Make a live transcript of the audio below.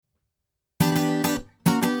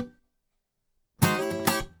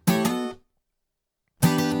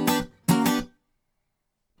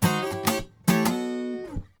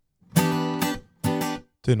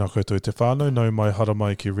Tēnā koutou te whānau, nau mai hara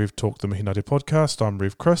mai ki Rev Talk the Mihinare podcast. I'm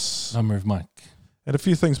Rev Chris. I'm Rev Mike. And a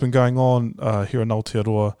few things been going on here in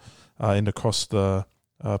Aotearoa and across the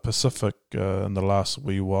Pacific in the last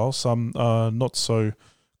wee while. Some not so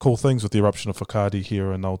cool things with the eruption of Whakaari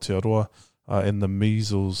here in Aotearoa and the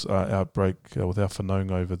measles outbreak with our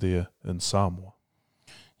whanaunga over there in Samoa.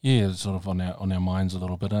 Yeah, it's sort of on our minds a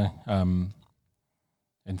little bit,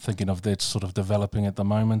 and thinking of that sort of developing at the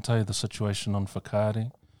moment, the situation on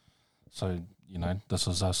Whakaari. So, you know, this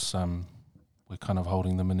is us, we're kind of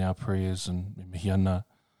holding them in our prayers, and mihi ana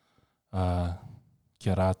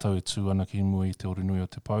kia rātou e tū ana ki mua I te orunui o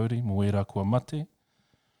te pauri, mo wera kua mate.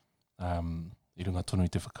 I runga tonu I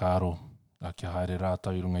te whakaaro, kia haere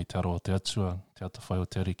rātou I runga I te aro o te atua, te ata whai o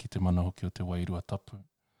te ari ki te mana hoki o te wairua tapu.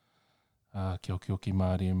 Kia oki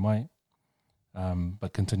Māori e mai.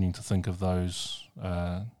 But continuing to think of those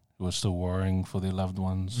who are still worrying for their loved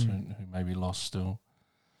ones, who may be lost still,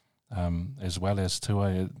 as well as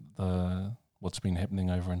too, what's been happening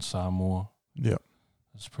over in Samoa. Yeah,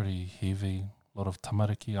 it's pretty heavy. A lot of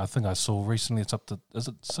tamariki. I think I saw recently it's up to, is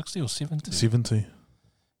it 60 or 70? 70.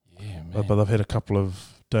 Yeah, man. But they've had a couple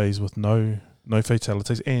of days with no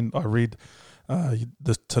fatalities. And I read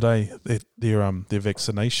today that their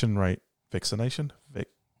vaccination rate,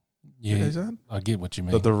 Yeah, I get what you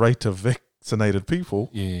mean. The rate of vaccinated people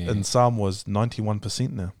in Samoa was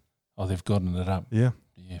 91% now. Oh, they've gotten it up. Yeah.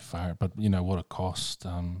 Yeah, far. But, you know, what it cost.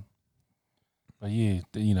 But, yeah,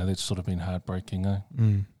 you know, that's sort of been heartbreaking, I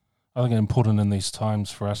think it's important in these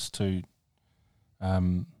times for us to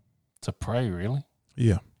pray, really.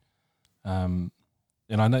 Yeah. And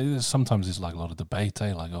I know sometimes there's like a lot of debate,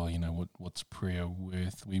 like, oh, you know, what's prayer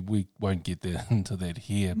worth? We won't get into that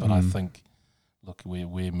here, but I think, look,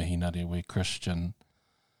 we're mihinare, we're Christian.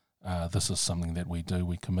 This is something that we do,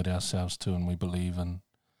 we commit ourselves to, and we believe in,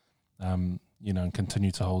 you know, and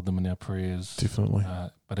continue to hold them in our prayers. Definitely.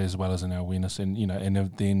 But as well as in our awareness, and, you know, and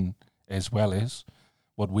then as well as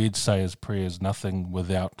what we'd say is prayer is nothing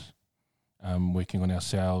without working on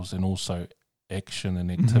ourselves, and also action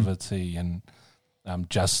and activity and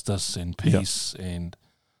justice and peace. And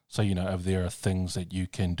so, you know, if there are things that you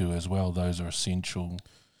can do as well, those are essential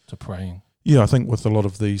to praying. Yeah, I think with a lot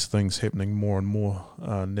of these things happening more and more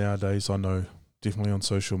nowadays, I know definitely on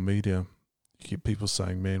social media, you get people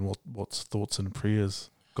saying, man, what's thoughts and prayers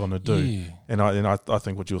going to do? Yeah. And I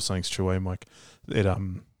think what you're saying is true, Mike, that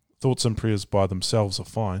thoughts and prayers by themselves are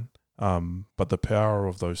fine, but the power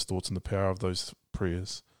of those thoughts and the power of those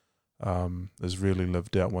prayers is really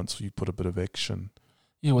lived out once you put a bit of action.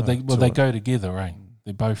 Yeah, they go together, right?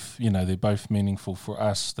 They're both, you know, they're both meaningful for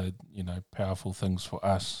us. They're, you know, powerful things for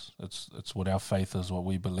us. It's what our faith is, what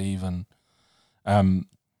we believe in.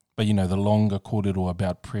 But you know, the longer kōrero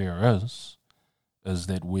about prayer is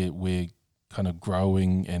that we're kind of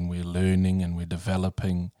growing and we're learning and we're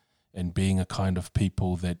developing and being a kind of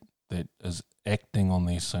people that is acting on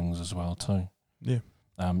these things as well too. Yeah.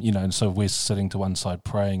 You know, and so if we're sitting to one side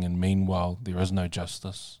praying, and meanwhile there is no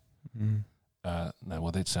justice.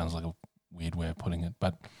 Well, that sounds like a weird way of putting it,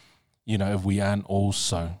 but you know, if we aren't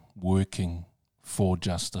also working for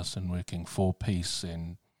justice and working for peace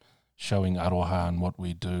and showing aroha in what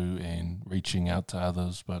we do and reaching out to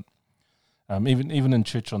others, but even in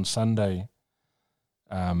church on Sunday,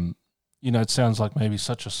 you know, it sounds like maybe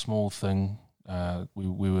such a small thing.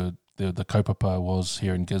 We were the kaupapa was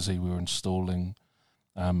here in Gizzy. We were installing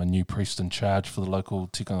a new priest in charge for the local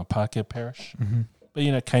Tikanga Pākehā parish. But,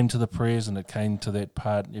 you know, it came to the prayers, and it came to that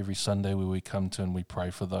part every Sunday where we come to and we pray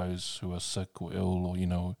for those who are sick or ill, or, you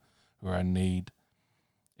know, who are in need.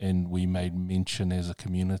 And we made mention as a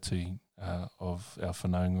community of our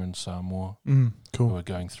whanaunga in Samoa who are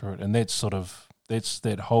going through it. And that's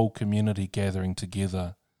that whole community gathering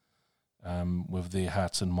together with their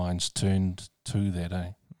hearts and minds turned to that,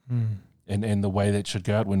 And the way that should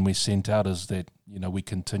go out when we sent out is that, you know, we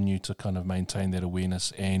continue to kind of maintain that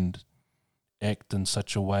awareness and act in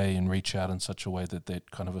such a way and reach out in such a way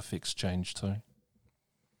that kind of affects change too.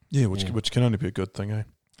 Yeah, which can only be a good thing, eh?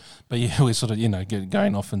 But yeah, we're sort of, you know,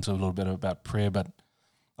 going off into a little bit about prayer, but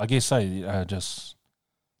I guess, just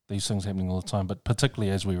these things happening all the time, but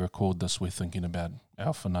particularly as we record this, we're thinking about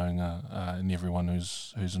our whanaunga and everyone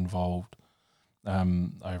who's involved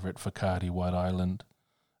over at Whakaari, White Island,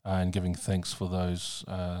 and giving thanks for those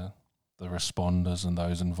the responders and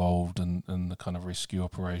those involved in the kind of rescue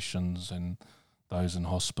operations, and those in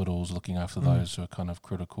hospitals looking after those who are kind of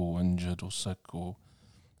critical, injured or sick,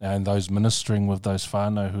 and those ministering with those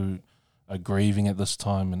whānau who are grieving at this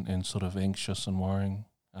time and sort of anxious and worrying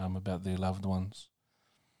about their loved ones.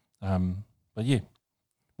 But yeah,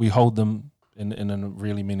 we hold them in a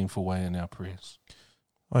really meaningful way in our prayers.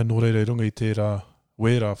 Ai nō reire runga I tērā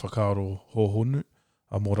wērā whakaaro hōhonu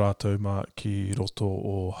a mō rātou mā ki roto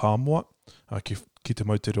o Hāmoa, ki te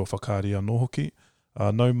mautere o whakaaria nō hoki,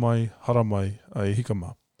 nau mai, hara mai, e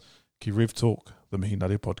hikama, ki Rev Talk, the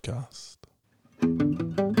Mihinare Podcast.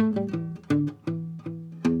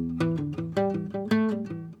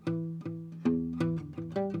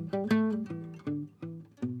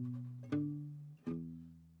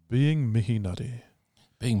 Being Mihinare.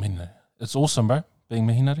 Being Mihinare. It's awesome, bro. Being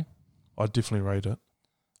Mihinare. I definitely rate it.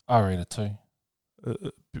 I rate it too.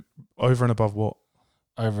 Over and above what?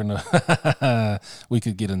 Over and we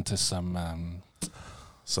could get into some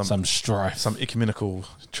strife, some ecumenical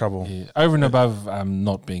trouble. Yeah, over and above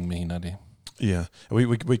not being Mihinare. Yeah,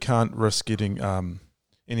 we can't risk getting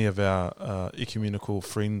any of our ecumenical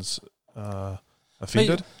friends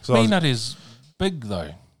offended. Mihinare is big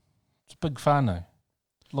though. It's big whānau.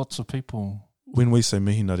 Lots of people. When we say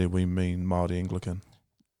Mihinare, we mean Māori Anglican.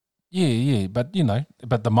 Yeah, but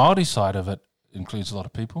but the Māori side of it includes a lot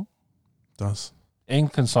of people. Does.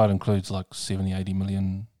 Anglican side includes like 70, 80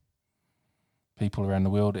 million people around the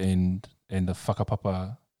world and the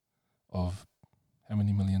whakapapa of how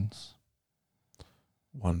many millions?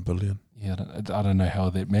 1 billion. Yeah, I don't know how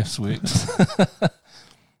that maths works.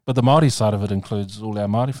 But the Māori side of it includes all our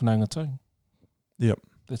Māori whanaunga too. Yep.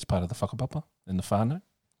 That's part of the whakapapa and the whānau.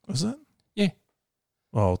 Is it? Yeah.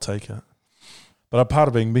 Oh, I'll take it. But a part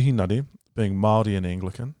of being Mihinare, being Māori and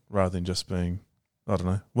Anglican, rather than just being, I don't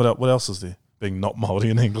know, what else is there? Being not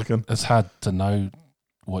Māori and Anglican. It's hard to know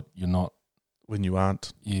what you're not. When you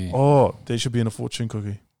aren't. Yeah. Oh, there should be in a fortune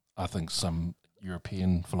cookie. I think some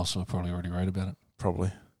European philosopher probably already wrote about it.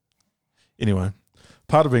 Probably. Anyway,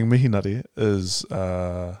 part of being Mihinare is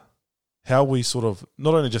how we sort of,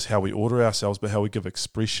 not only just how we order ourselves, but how we give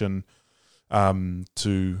expression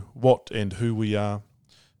to what and who we are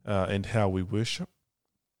and how we worship.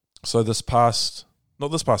 So not this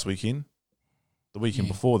past weekend, the weekend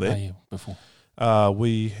before that. Before.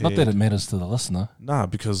 We had, not that it matters to the listener. Nah,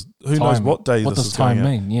 because who knows what day what this does is going time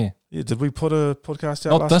out. mean? Yeah. Yeah, did we put a podcast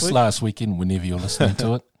out not last this week? last weekend, whenever you're listening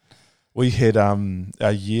to it. We had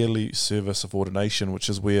our yearly service of ordination, which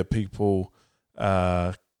is where people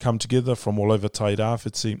come together from all over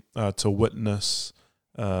Tairāwhiti to witness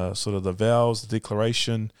sort of the vows, the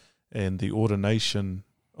declaration, and the ordination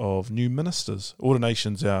of new ministers.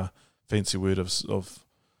 Ordination's our fancy word of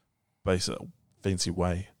basic fancy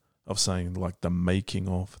way of saying like the making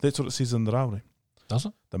of. That's what it says in the Rāore. Does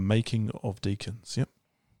it? The making of deacons. Yep.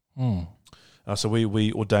 Mm. So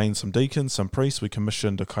we ordained some deacons, some priests. We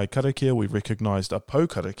commissioned a kai karakia. We recognised a pou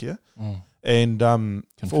karakia. Mm. And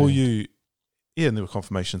for all you, and there were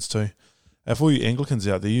confirmations too. For all you Anglicans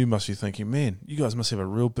out there, you must be thinking, man, you guys must have a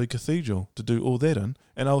real big cathedral to do all that in.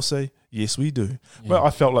 And I'll say, yes, we do. Yeah. Well, I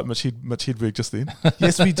felt like Mitch Hedberg just then.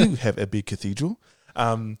 Yes, we do have a big cathedral.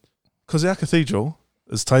 Because our cathedral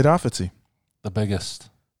is Tairāwhiti. The biggest.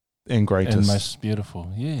 And greatest. And most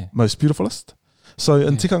beautiful, yeah. Most beautifulest. So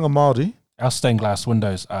in tikanga Māori, our stained glass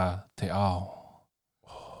windows are te ao.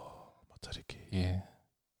 Oh, matariki. Yeah.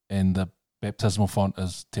 And the baptismal font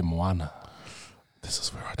is te moana. This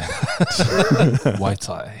is where I did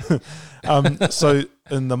Waitai. So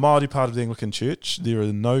in the Māori part of the Anglican Church, there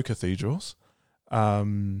are no cathedrals.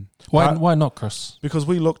 Why not, Chris? Because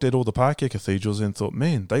we looked at all the Pākehā cathedrals and thought,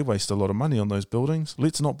 man, they waste a lot of money on those buildings.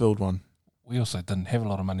 Let's not build one. We also didn't have a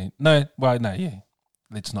lot of money.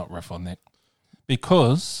 Let's not riff on that.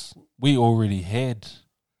 Because we already had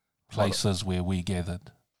places where we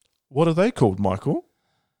gathered. What are they called, Michael?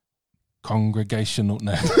 Congregational,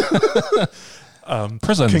 no.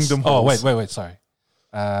 Prisons. Kingdom halls. Wait, sorry.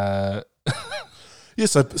 Yeah,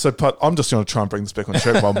 so I'm just going to try and bring this back on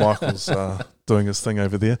track while Michael's doing his thing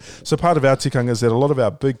over there. So part of our tikanga is that a lot of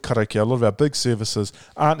our big karakia, a lot of our big services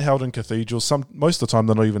aren't held in cathedrals. Most of the time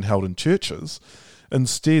they're not even held in churches.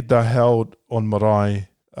 Instead, they're held on marae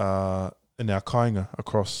in our kāinga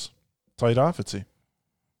across Tairāwhiti.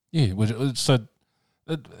 Yeah, so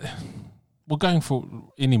we're going for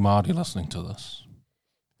any Māori listening to this.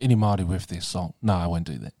 Any Māori with their song. No, I won't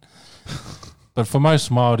do that. But for most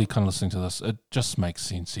Māori kind of listening to this, it just makes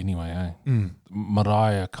sense anyway, eh? Mm.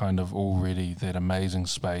 Marae are kind of already that amazing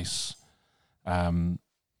space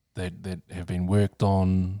that have been worked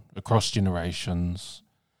on across generations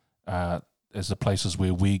as the places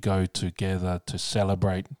where we go together to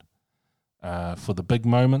celebrate for the big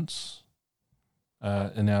moments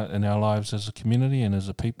in our lives as a community and as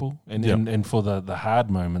a people, and for the hard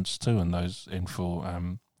moments too, and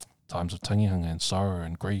for times of tangihanga and sorrow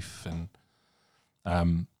and grief and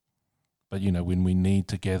but when we need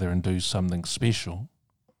to gather and do something special,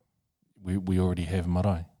 we already have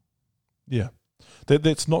marae. Yeah.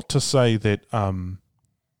 That's not to say that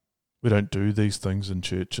we don't do these things in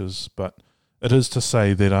churches, but it is to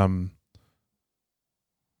say that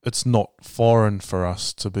it's not foreign for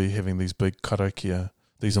us to be having these big karakia,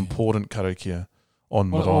 these important karakia on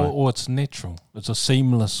marae. Or it's natural. It's a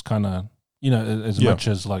seamless kind of, as much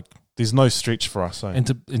as like... There's no stretch for us, eh?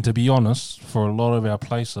 And to be honest, for a lot of our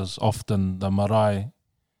places, often the marae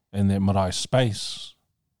and that marae space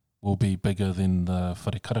will be bigger than the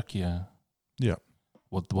wharekarakia. Yeah.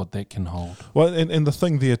 What that can hold. Well, and the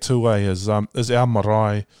thing there too, is our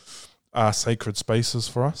marae are sacred spaces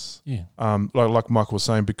for us. Yeah. Like Michael was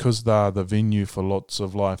saying, because they're the venue for lots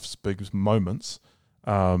of life's big moments,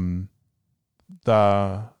 they're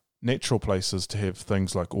natural places to have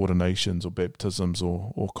things like ordinations or baptisms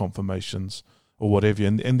or confirmations or whatever.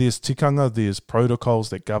 And there's tikanga, there's protocols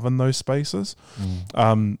that govern those spaces.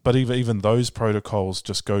 But even those protocols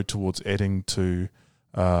just go towards adding to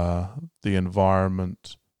the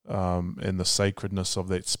environment and the sacredness of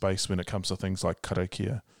that space when it comes to things like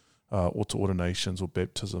karakia or to ordinations or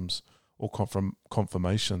baptisms or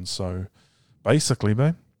confirmations. So basically,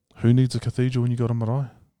 babe, who needs a cathedral when you got a marae?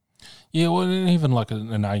 Yeah, well, and even like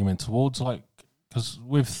an argument towards like, because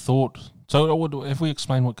we've thought. So have we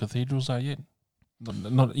explained what cathedrals are yet?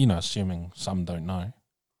 Not assuming some don't know.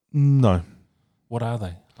 No. What are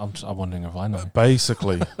they? I'm wondering if I know.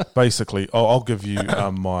 Basically, I'll give you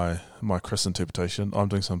my Chris interpretation. I'm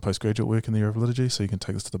doing some postgraduate work in the area of liturgy, so you can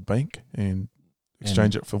take this to the bank and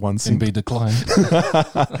exchange it for 1 cent. And be declined.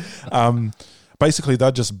 Basically,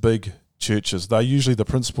 they're just big churches. They're usually the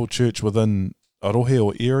principal church within Arohe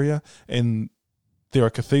or area, and they're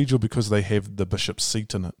a cathedral because they have the bishop's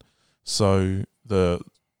seat in it. So for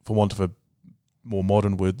want of a more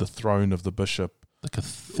modern word, the throne of the bishop. The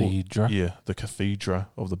cathedra. The cathedra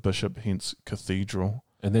of the bishop, hence cathedral.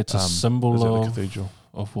 And that's a symbol of the cathedral.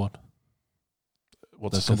 Of what?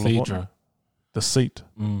 What's the symbol cathedra? of what? The seat.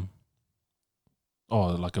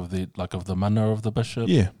 Oh, like of the mana of the bishop.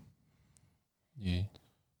 Yeah. Yeah.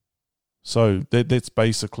 So that's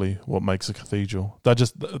basically what makes a cathedral.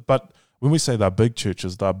 But when we say they're big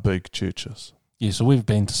churches, they're big churches. Yeah. So we've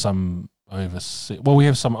been to some overseas. Well, we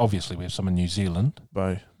have some in New Zealand.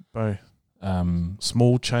 By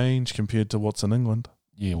small change compared to what's in England.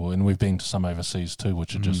 Yeah, well, and we've been to some overseas too,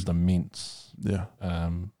 which are just immense. Yeah.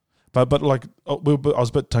 But like I was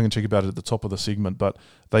a bit tongue in cheek about it at the top of the segment, but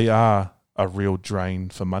they are a real drain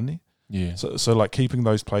for money. Yeah. So like keeping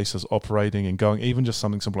those places operating and going, even just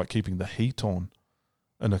something simple like keeping the heat on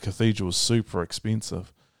in a cathedral is super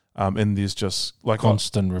expensive. And there's just like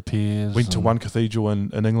constant repairs. Went to one cathedral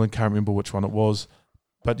in England, can't remember which one it was,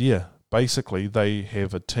 but yeah. Basically, they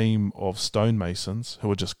have a team of stonemasons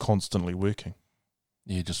who are just constantly working.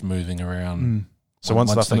 Yeah, just moving around. So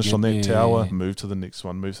once they're finished on that tower, move to the next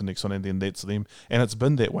one, and then that's them. And it's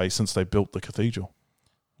been that way since they built the cathedral.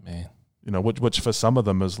 Man. Which for some of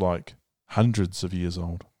them is like hundreds of years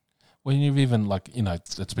old. Well, you've even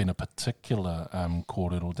it's been a particular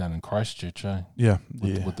kōrero down in Christchurch, eh? Yeah,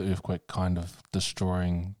 with the earthquake kind of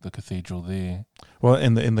destroying the cathedral there. Well,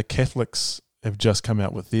 and the Catholics have just come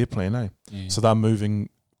out with their plan, eh? Yeah. So they're moving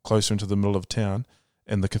closer into the middle of town,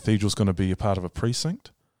 and the cathedral's going to be a part of a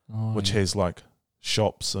precinct, which has like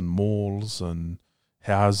shops and malls and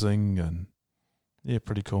housing, and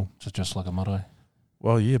pretty cool. So just like a marae.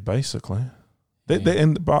 Well, yeah, basically.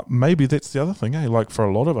 But maybe that's the other thing, eh? Like for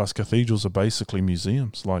a lot of us, cathedrals are basically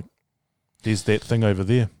museums. Like there's that thing over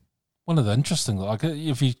there. One of the interesting, like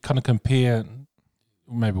if you kind of compare,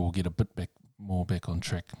 maybe we'll get a bit more back on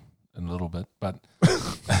track in a little bit, but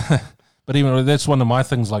but even that's one of my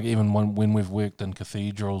things. Like even when we've worked in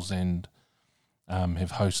cathedrals and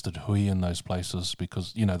have hosted hui in those places,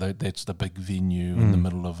 because that's the big venue in the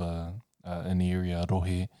middle of an area,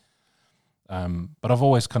 rohe. But I've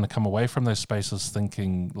always kind of come away from those spaces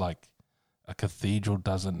thinking like a cathedral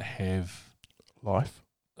doesn't have life.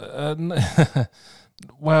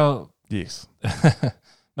 Well, yes,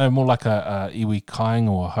 no, more like a iwi kainga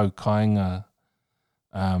or hau kainga.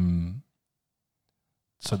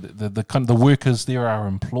 So the workers there are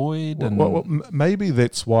employed, and well, maybe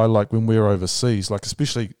that's why, like when we're overseas, like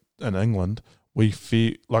especially in England, we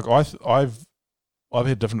feel like I've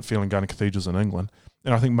had different feeling going to cathedrals in England,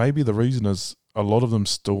 and I think maybe the reason is a lot of them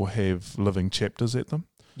still have living chapters at them.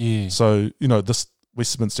 Yeah. So this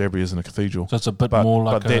Westminster Abbey isn't a cathedral, so it's a bit more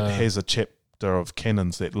like, but that has a chapter of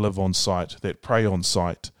canons that live on site, that pray on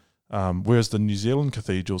site. Whereas the New Zealand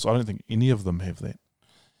cathedrals, I don't think any of them have that.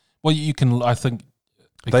 Well, you can, I think,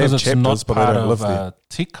 because it's chapters, not but part they don't live of there.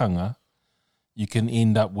 tikanga, you can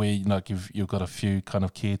end up where you've got a few kind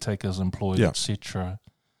of caretakers employed, etc.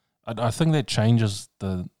 I think that changes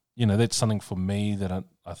the that's something for me that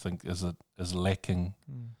I think is lacking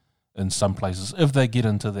in some places if they get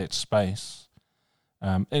into that space.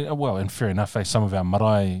 And fair enough, some of our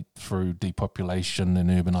marae through depopulation and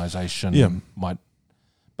urbanisation might,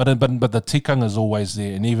 but the tikanga is always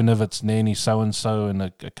there, and even if it's Nanny so and so and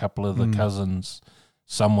a couple of the cousins,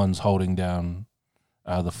 someone's holding down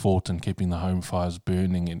the fort and keeping the home fires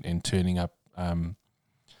burning and turning up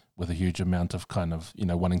with a huge amount of kind of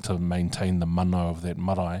wanting to maintain the mana of that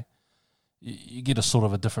marae. You get a sort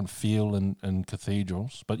of a different feel in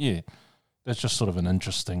cathedrals, but that's just sort of an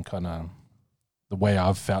interesting kind of the way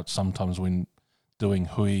I've felt sometimes when doing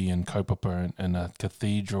hui and kaupapa in a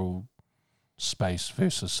cathedral space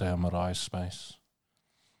versus say a marae space.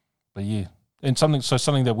 But and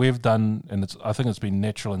something that we've done, and I think it's been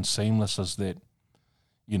natural and seamless, is that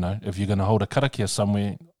if you're going to hold a karakia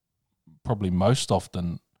somewhere, probably most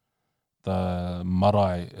often the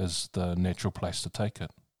marae is the natural place to take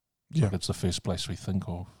it. Yeah, like it's the first place we think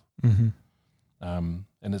of. Mm-hmm.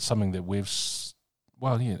 And it's something that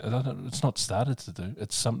it's not started to do.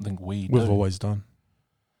 It's something we've always done.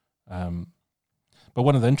 But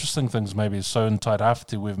one of the interesting things maybe is, so in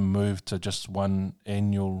Tairāwhiti we've moved to just one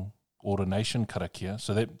annual ordination karakia.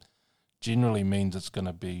 So that generally means it's going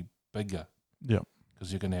to be bigger. Yeah.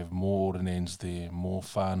 Because you're going to have more ordinands there, more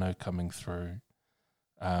whānau coming through.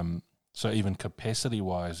 So even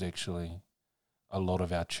capacity-wise, actually, a lot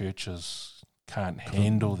of our churches can't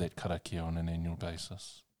handle that karakia on an annual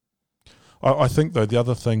basis. I think, though, the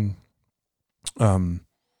other thing...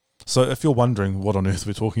 so if you're wondering what on earth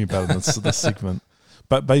we're talking about in this segment,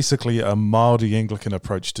 but basically a Māori Anglican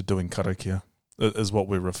approach to doing karakia is what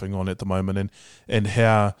we're riffing on at the moment, and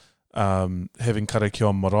how having karakia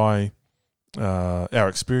on marae, our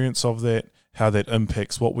experience of that, how that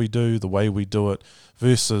impacts what we do, the way we do it,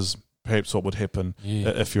 versus perhaps what would happen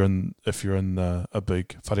if you're in a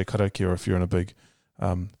big whare karakia, or if you're in a big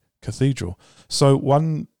cathedral. So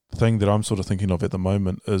one thing that I'm sort of thinking of at the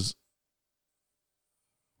moment is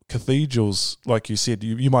cathedrals, like you said,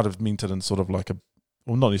 you might have meant it in sort of like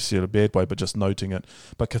not necessarily a bad way, but just noting it,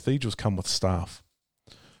 but cathedrals come with staff.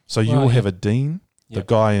 So you'll have a dean, the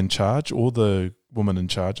guy in charge, or the woman in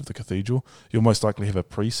charge of the cathedral. You'll most likely have a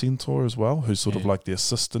precentor as well, who's sort of like the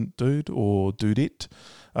assistant dude or dudette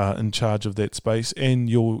in charge of that space. And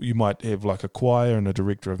you might have like a choir and a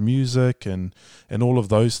director of music and all of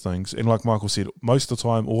those things. And like Michael said, most of the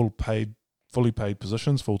time all fully paid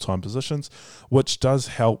positions, full-time positions, which does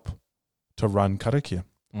help to run karakia.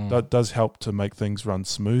 That does help to make things run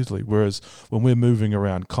smoothly. Whereas when we're moving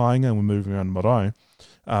around kāinga and we're moving around marae,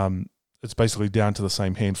 it's basically down to the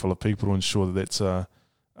same handful of people to ensure that that's a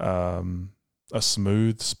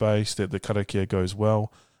smooth space, that the karakia goes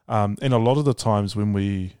well. And a lot of the times when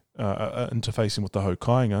we are interfacing with the hau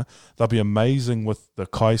kāinga, they'll be amazing with the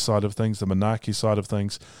kai side of things, the manaaki side of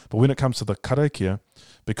things. But when it comes to the karakia,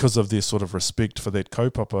 because of their sort of respect for that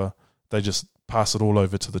kaupapa, they just pass it all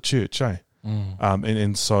over to the church,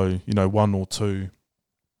 and so, one or two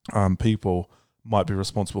people might be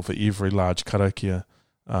responsible for every large karakia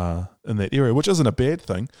in that area, which isn't a bad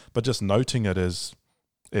thing, but just noting it as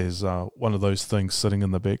one of those things sitting in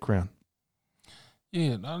the background.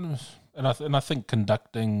 Yeah, and I think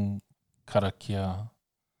conducting karakia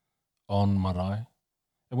on marae,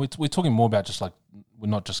 and we're talking more about just like, we're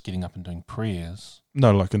not just getting up and doing prayers.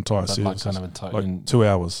 No, like entire services. Like kind of like 2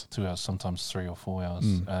 hours. 2 hours, sometimes 3 or 4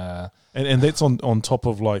 hours. And that's on top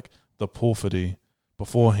of like the porphyry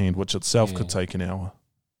beforehand, which itself could take an hour.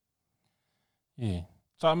 Yeah.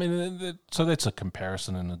 So, I mean, so that's a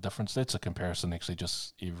comparison and a difference. That's a comparison actually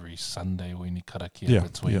just every Sunday when you karakia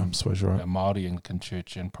between I suppose you're right. Māori Anglican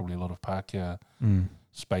Church and probably a lot of Pākehā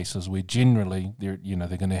spaces where generally they're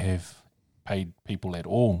going to have paid people at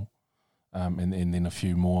all. And then a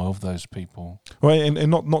few more of those people. Well, and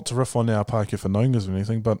not to riff on our Pākehā whanaungas or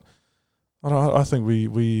anything, but I think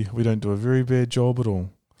we don't do a very bad job at all.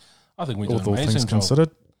 I think we do an all amazing things job.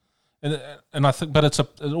 Considered. And I think, but it's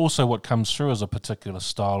also what comes through as a particular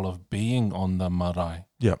style of being on the marae.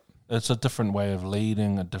 Yeah, it's a different way of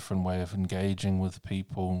leading, a different way of engaging with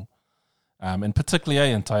people, and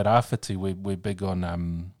particularly in Tairāwhiti, we're big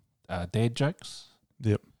on dad jokes.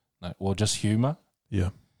 Yep, or just humour.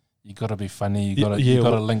 Yeah. You got to be funny. You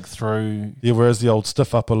got to link through. Yeah, whereas the old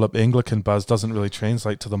stiff upper lip Anglican buzz doesn't really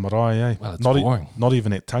translate to the marae. Well, it's boring. Not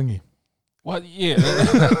even at tangi. Well, yeah,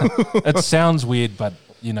 it sounds weird, but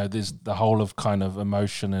there's the whole of kind of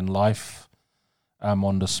emotion and life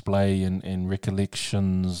on display, and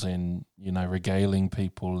recollections, and regaling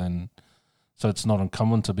people, and so it's not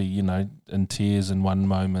uncommon to be in tears in one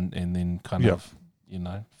moment, and then kind of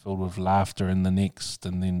filled with laughter in the next,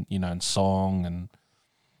 and then in song and.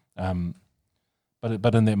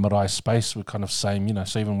 But in that marae space, we're kind of same, you know,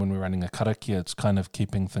 so even when we're running a karakia, it's kind of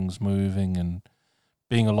keeping things moving and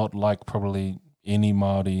being a lot like probably any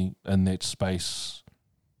Māori in that space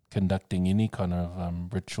conducting any kind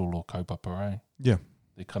of ritual or kaupapa, eh? Yeah.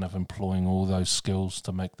 They're kind of employing all those skills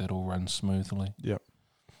to make that all run smoothly. Yeah.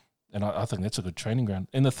 And I think that's a good training ground.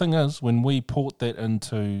 And the thing is, when we port that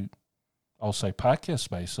into, I'll say, Pākehā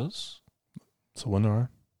spaces, it's a winner,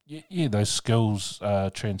 eh? Yeah, those skills are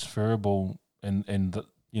transferable. And the,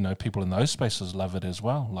 you know, people in those spaces love it as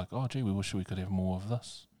well. Like, oh, gee, we wish we could have more of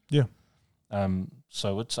this. Yeah.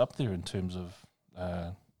 So it's up there in terms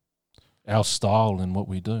of our style and what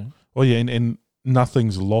we do. Well, yeah, and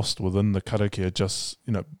nothing's lost within the karakia, just,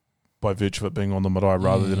 you know, by virtue of it being on the marae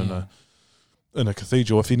rather than in a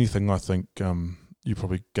cathedral. If anything, I think you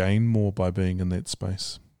probably gain more by being in that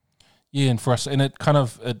space. Yeah, and for us, and it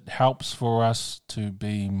helps for us to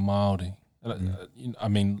be Māori. I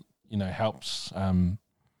mean, you know, helps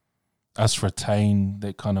us retain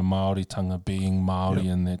that kind of Māoritanga, being Māori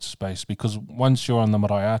in that space. Because once you're on the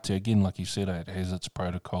marae ātea, again, like you said, it has its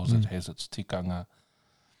protocols, it has its tikanga.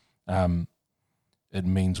 It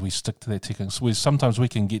means we stick to that tikanga. So sometimes we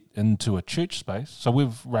can get into a church space. So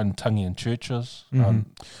we've run tangi in churches.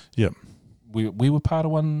 We were part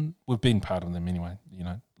of one. We've been part of them anyway, you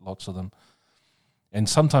know, lots of them. And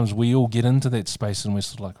sometimes we all get into that space and we're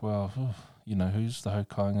sort of like, well, you know, who's the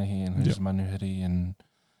haukainga here and who's manuhiri and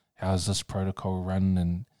how's this protocol run?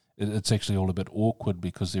 And it's actually all a bit awkward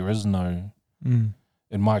because there is no, in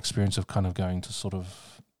my experience of kind of going to sort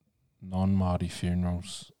of non-Māori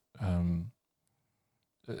funerals,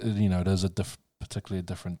 you know, it is particularly a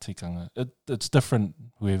different tikanga. It's different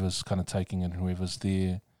whoever's kind of taking it and whoever's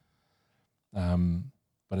there,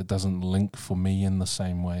 but it doesn't link for me in the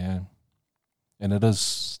same way, eh? And it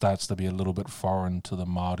starts to be a little bit foreign to the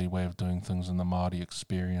Māori way of doing things and the Māori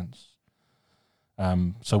experience.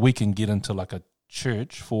 So we can get into like a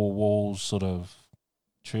church, four walls sort of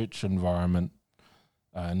church environment,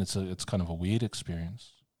 and it's kind of a weird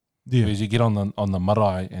experience. Yeah. Because you get on the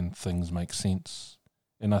marae and things make sense,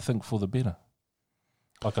 and I think for the better.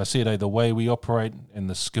 Like I said, the way we operate and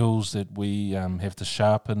the skills that we have to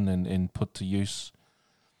sharpen and put to use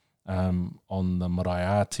on the marae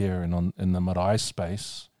ātea and in the marae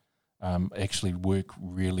space actually work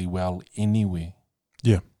really well anywhere.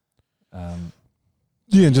 Yeah. And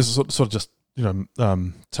just sort of just, you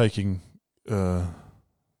know, taking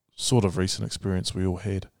sort of recent experience we all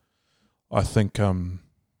had. I think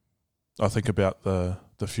about the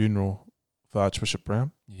funeral for Archbishop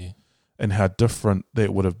Brown. Yeah. And how different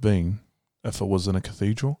that would have been if it was in a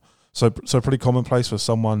cathedral. So pretty commonplace for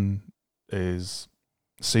someone as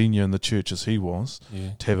senior in the church as he was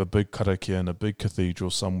to have a big karakia in a big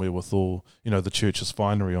cathedral somewhere with all, you know, the church's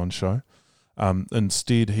finery on show.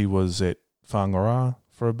 Instead, he was at Whangarā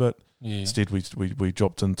for a bit. Yeah. Instead, we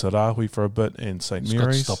dropped into Rahui for a bit and St.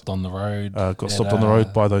 Mary's. Got stopped on the road. On the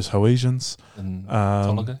road by those Hawaiians. In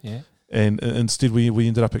Tolaga, And instead, we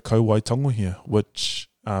ended up at Kauai Tongohia, which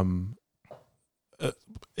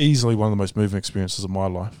easily one of the most moving experiences of my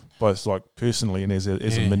life, both like personally and as a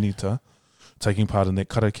minita, taking part in that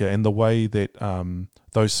karakia, and the way that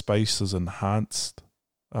those spaces enhanced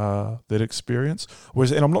that experience.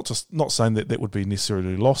 Whereas, and I'm not saying that would be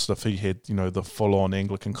necessarily lost if he had, you know, the full-on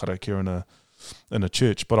Anglican karakia in a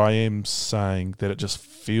church, but I am saying that it just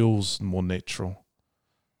feels more natural.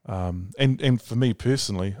 And for me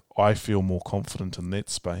personally, I feel more confident in that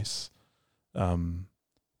space than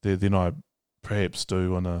I perhaps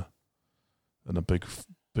do in a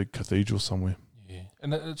big cathedral somewhere. Yeah,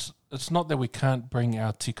 and it's not that we can't bring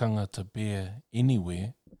our tikanga to bear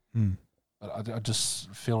anywhere, but I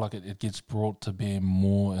just feel like it gets brought to bear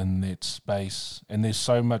more in that space. And there's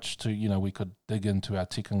so much to, you know, we could dig into our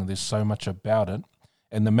tikanga. There's so much about it,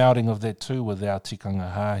 and the melding of that too with our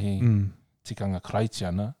tikanga hahi, tikanga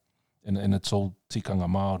Kraitiana, and it's all tikanga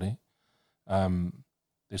Māori.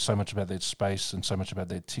 There's so much about that space and so much about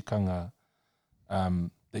that tikanga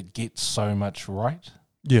that gets so much right.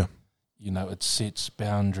 Yeah. You know, it sets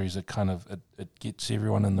boundaries. It kind of, it gets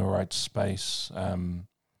everyone in the right space,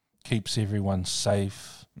 keeps everyone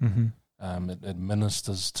safe. It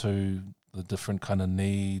ministers to the different kind of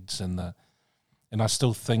needs and I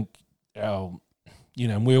still think our, you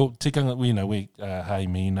know, we all tikanga, you know, we hei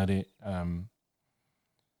minare,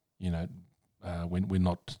 you know, we're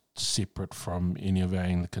not separate from any of our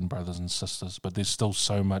Anglican brothers and sisters, but there's still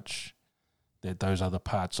so much that those other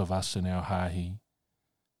parts of us in our hahi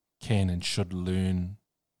can and should learn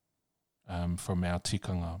from our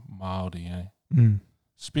tikanga Māori,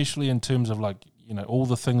 especially in terms of, like, you know, all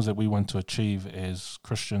the things that we want to achieve as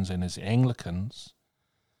Christians and as Anglicans.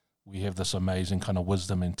 we have this amazing kind of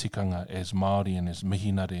wisdom and tikanga as Māori and as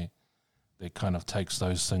mihinare that kind of takes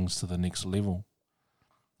those things to the next level.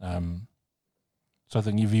 So I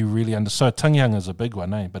think if you really so tangihanga is a big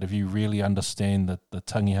one, but if you really understand the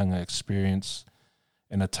tangihanga experience,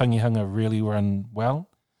 and the tangihanga really run well,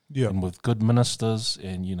 and with good ministers,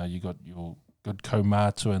 and you got your good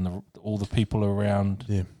kaumātua and all the people around.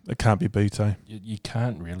 Yeah, it can't be beat, eh? You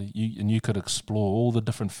can't really. You could explore all the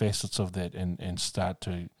different facets of that and start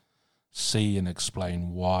to see and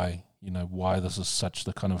explain why this is such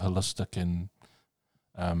the kind of holistic and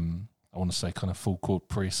I want to say kind of full court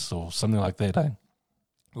press or something like that, eh?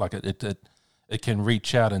 Like it can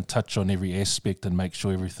reach out and touch on every aspect and make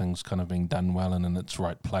sure everything's kind of being done well and in its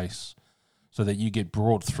right place, so that you get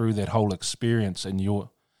brought through that whole experience and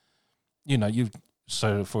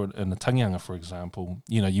so for in the tangihanga, for example,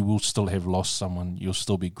 you will still have lost someone, you'll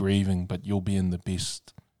still be grieving, but you'll be in the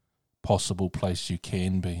best possible place you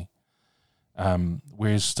can be.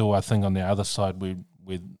 Whereas still, I think on the other side,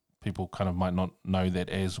 where people kind of might not know that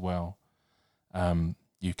as well,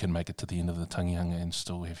 you can make it to the end of the tangihanga and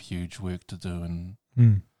still have huge work to do and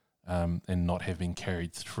not have been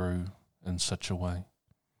carried through in such a way.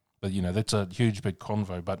 But, that's a huge, big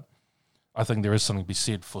convo. But I think there is something to be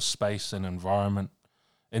said for space and environment.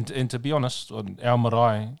 And to be honest, on our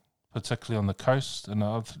marae, particularly on the coast and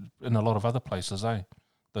in a lot of other places,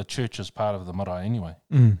 the church is part of the marae anyway.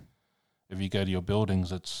 If you go to your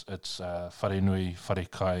buildings, it's whare nui, whare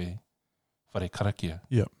kai, whare karakia,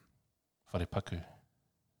 whare paku.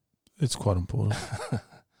 It's quite important.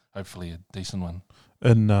 Hopefully a decent one.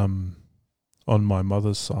 And on my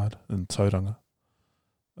mother's side, in Tauranga,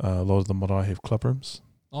 a lot of the marae have club rooms.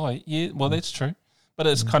 Oh, yeah, well, that's true. But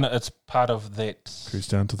it's it's part of that. Cruise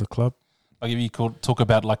down to the club. Like if you talk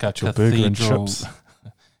about like a your burger and cathedral, chips.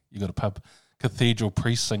 You got a pub, cathedral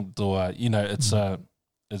precinct, or,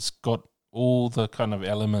 it's got all the kind of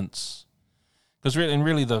elements. Because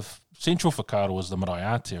really the central whakaaro is the marae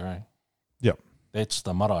Aotearoa. Yep. That's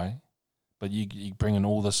the marae. But you bring in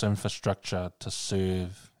all this infrastructure to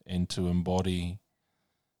serve and to embody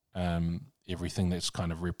everything that's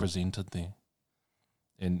kind of represented there.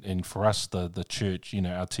 And for us, the church,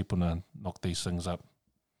 our tipuna knock these things up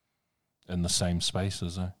in the same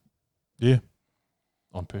spaces, Yeah.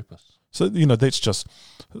 On purpose. So, that's just,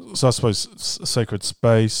 so I suppose sacred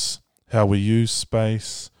space, how we use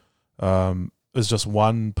space, is just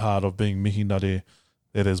one part of being mihinare,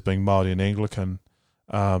 that is being Māori and Anglican,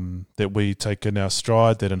 that we take in our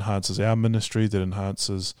stride, that enhances our ministry, that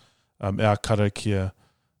enhances our karakia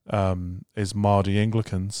as Māori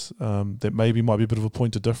Anglicans, that maybe might be a bit of a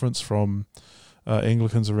point of difference from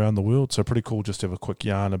Anglicans around the world. So pretty cool just to have a quick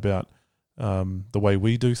yarn about the way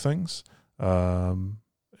we do things,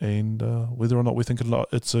 and whether or not we think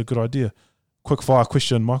it's a good idea. Quick fire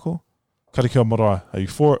question, Michael. Karakia marae, are you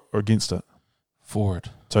for it or against it? For it.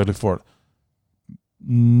 Totally for it.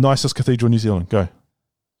 Nicest cathedral in New Zealand, go.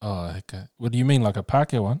 Oh, okay. What do you mean, like a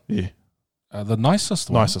Pākehā one? Yeah. The nicest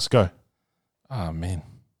one? Nicest, go. Oh, man.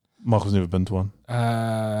 Michael's never been to one.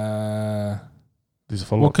 There's a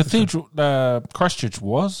follow-up. Well, Cathedral, Christchurch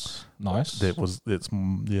was nice. Yeah,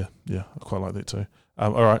 I quite like that too.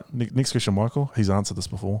 All right, next question, Michael. He's answered this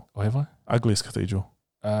before. Oh, have I? Ugliest cathedral?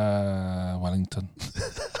 Wellington.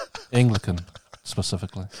 Anglican,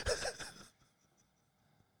 specifically.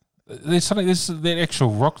 There's that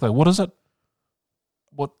actual rock though. What is it?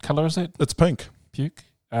 What colour is that? It's pink. Puke.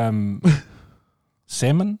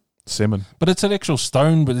 Salmon. But it's an actual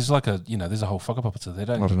stone, but there's like there's a whole whakapapa to that,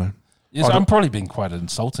 I don't know. Yes, I'm probably being quite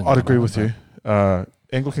insulting. I'd agree with you.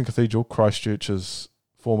 Anglican Cathedral, Christchurch's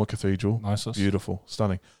former cathedral. Nicest. Beautiful,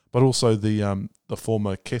 stunning. But also the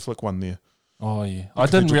former Catholic one there. Oh yeah. I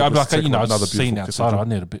didn't really, I've seen outside. Cathedral. I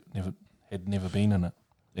never been in it.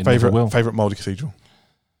 Favourite Māori cathedral?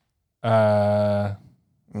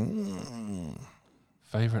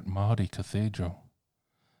 Favourite Māori cathedral?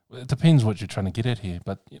 It depends what you're trying to get at here,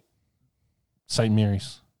 but St.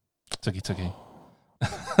 Mary's. Tiki.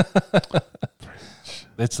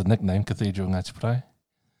 That's the nickname, Cathedral Ngāti Parae.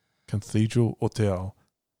 Cathedral o te ao.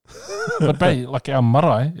 But like our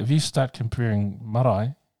marae, if you start comparing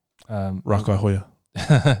marae... Rakai Hoya.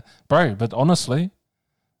 Bro, but honestly,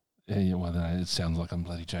 it sounds like I'm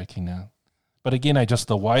bloody joking now. But again, just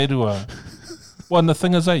the wairua. Well, and the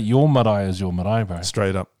thing is, your marae is your marae, bro.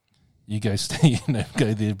 Straight up. You go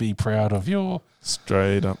there, be proud of your...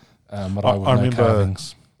 Straight up. Marae with I no remember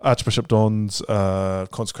carvings. Archbishop Don's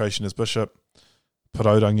consecration as bishop,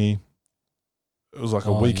 Paraurangi. It was like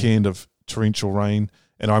a weekend of torrential rain.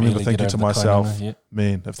 And I remember Barely get thinking to over the myself, Kainga, yeah.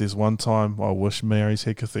 man, if there's one time I wish Mary's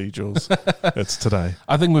had cathedrals, it's today.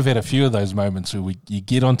 I think we've had a few of those moments where you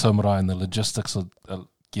get onto a marae and the logistics will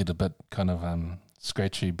get a bit kind of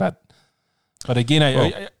scratchy. But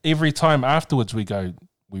again, every time afterwards we go,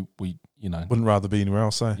 we Wouldn't rather be anywhere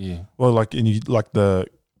else, eh? yeah. Well, like the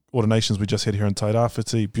ordinations we just had here in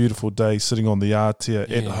Tairāwhiti, beautiful day, sitting on the Aotea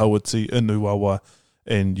at Hauiti in Uawa,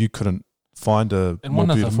 and you couldn't find a And more one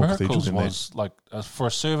of the beautiful cathedral miracles than that. was like for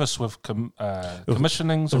a service with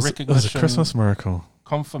commissionings, It was recognition, a Christmas miracle.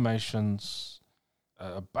 confirmations,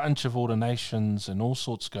 a bunch of ordinations, and all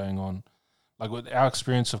sorts going on. Like with our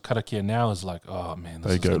experience of karakia now is like, oh man, this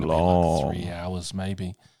They is go gonna be long. like 3 hours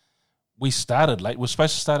maybe. We started late. We're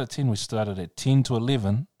supposed to start at 10. We started at 10 to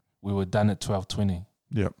 11. We were done at 12:20.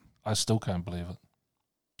 Yep. I still can't believe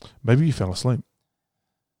it. Maybe you fell asleep.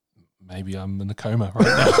 Maybe I'm in a coma right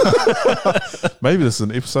now. Maybe this is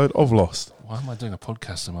an episode of Lost. Why am I doing a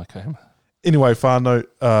podcast in my coma? Anyway,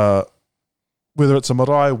 whānau, whether it's a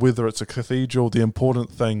marae, whether it's a cathedral, the important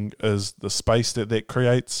thing is the space that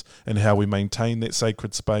creates and how we maintain that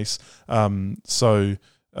sacred space. So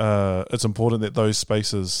it's important that those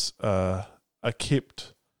spaces are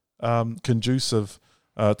kept conducive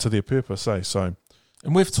to their purpose. So,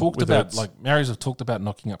 And we've talked Whether about, it's- like, Mary's have talked about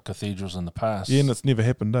knocking up cathedrals in the past. yeah, and it's never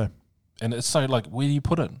happened, eh? And it's so, like, where do you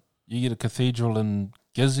put it? You get a cathedral in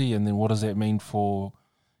Gizzy, and then what does that mean for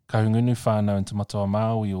Kahungunu whānau and Te Matua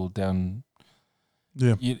Māui or down...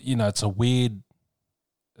 Yeah. You know, it's a weird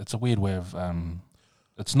way of...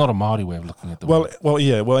 it's not a Māori way of looking at the world.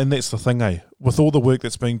 Well, and that's the thing, eh? With all the work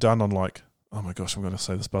that's being done on, like, oh my gosh, I'm going to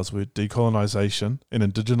say this buzzword, decolonisation and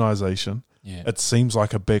indigenisation, Yeah. it seems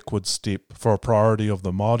like a backward step for a priority of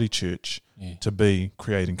the Māori church Yeah. to be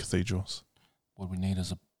creating cathedrals. What we need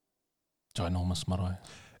is a ginormous marae.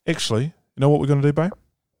 Actually, you know what we're going to do, babe?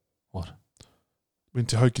 What? When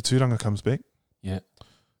Te Hauki Tūranga comes back, Yeah.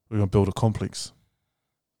 we're going to build a complex.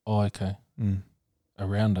 Oh, okay. Mm.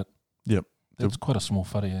 Around it. Yep. That's quite a small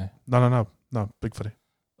whare, eh? No, big footy.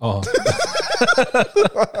 Oh.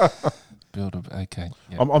 Build a... Okay.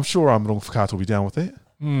 Yeah. I'm sure Rongo Whakaata will be down with that.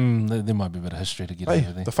 There might be a bit of history to get Hey,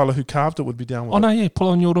 over there. the fellow who carved it would be down with Oh, it. no, yeah. Pull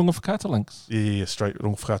on your Rongo Whakaata links. Yeah, straight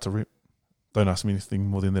Rongo Whakaata rep. Don't ask me anything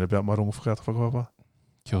more than that about my Rongo Whakaata whakawapa.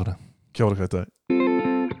 Kia ora. Kia ora koutou.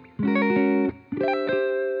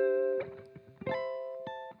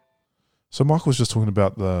 So Michael was just talking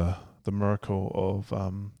about the miracle of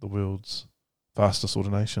the world's fastest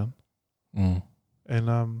ordination. Mm.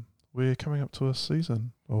 And we're coming up to a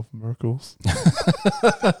season of miracles.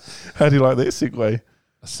 How do you like that segue?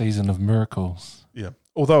 A season of miracles. Yeah.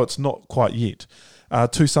 Although it's not quite yet.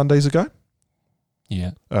 2 Sundays ago,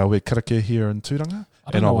 Yeah. we're karakia here in Tūranga.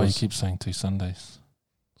 I don't And know I why you was- keep saying 2 Sundays.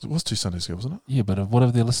 It was 2 Sundays ago, wasn't it? Yeah, but what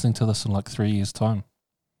if they're listening to this in like 3 years' time?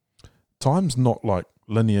 Time's not like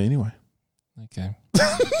linear anyway. Okay.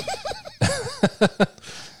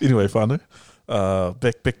 Anyway, whānau,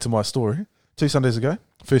 back to my story. 2 Sundays ago,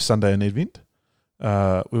 first Sunday in Advent, we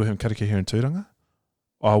were having karakia here in Tūranga.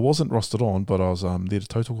 I wasn't rostered on, but I was there to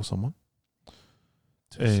tautoko someone.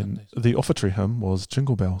 2 And Sundays. the offertory hymn was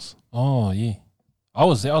Jingle Bells. Oh, yeah. I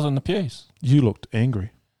was there. I was in the pews. You looked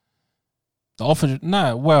angry.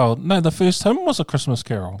 The first hymn was a Christmas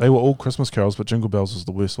carol. They were all Christmas carols, but Jingle Bells was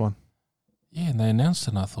the worst one. Yeah, and they announced it,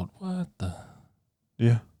 and I thought, what the...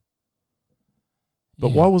 Yeah. But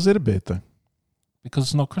Yeah, why was that a bad thing? Because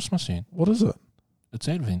it's not Christmas yet. What is it? It's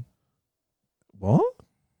Advent. What?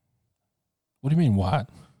 What do you mean, what?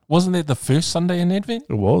 Wasn't that the first Sunday in Advent?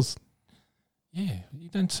 It was. Yeah, you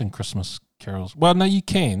don't sing Christmas carols. Well, no, you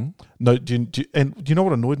can. No, and do you know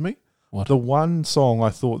what annoyed me? What? The one song I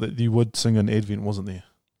thought that you would sing in Advent wasn't there.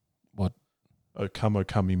 What? O come,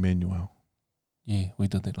 Emmanuel. Yeah, we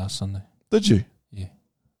did that last Sunday. Did you? Yeah.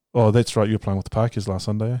 Oh, that's right. You were playing with the Parkers last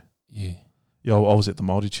Sunday, eh? Yeah. Yeah, I was at the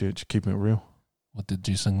Māori church, keeping it real. What did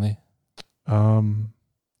you sing there?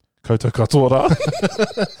 Koutou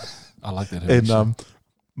katoa I like that. and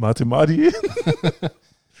Mate Māori.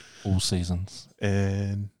 all seasons.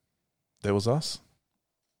 And that was us.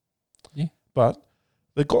 Yeah. But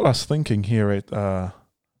they got us thinking here at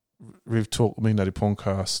Rev Talk Minari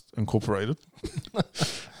Podcast Incorporated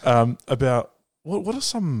about what are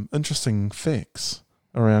some interesting facts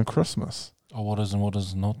around Christmas. Oh, what is and what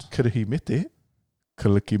is not? Kirihi mete,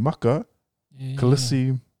 kaliki maka, Yeah,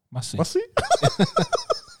 kalisi Masi. masi.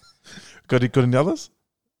 Got any others?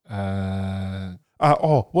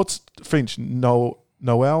 What's French?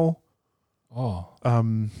 Noel. Oh,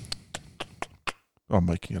 I'm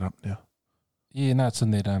making it up now. yeah, no, it's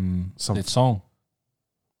in that that song.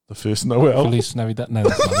 The first Noel. Feliz Navidad. No,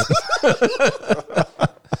 that's not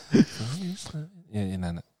it.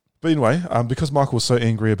 anyway, because Michael was so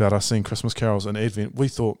angry about us seeing Christmas carols in Advent, we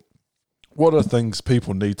thought, what are things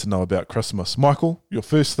people need to know about Christmas? Michael, your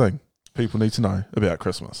first thing people need to know about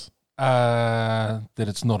Christmas. That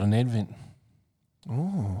it's not an Advent.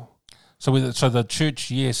 Oh. So the church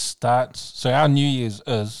year starts. So our New Year's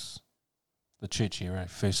is the church year, right?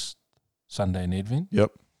 First Sunday in Advent.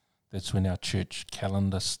 Yep. That's when our church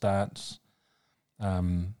calendar starts.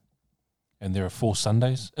 And there are 4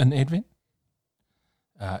 Sundays in Advent.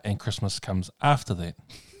 And Christmas comes after that.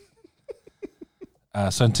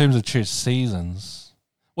 So in terms of church seasons,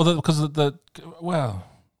 no,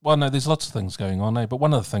 there's lots of things going on, but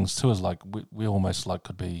one of the things too is like we almost like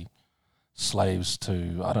could be slaves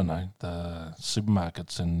to, I don't know, the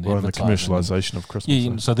supermarkets and the commercialisation of Christmas.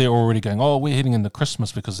 Yeah, so they're already going, we're heading into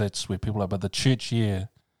Christmas because that's where people are. But the church year,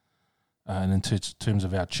 and in terms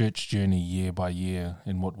of our church journey year by year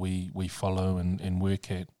and what we follow and work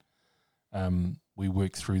at, we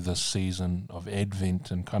work through this season of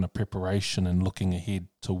Advent and kind of preparation and looking ahead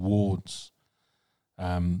towards.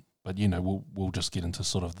 But we'll just get into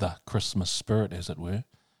sort of the Christmas spirit, as it were,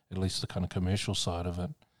 at least the kind of commercial side of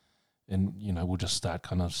it. And, we'll just start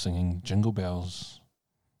kind of singing Jingle Bells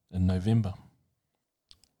in November.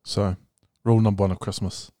 So, rule number 1 of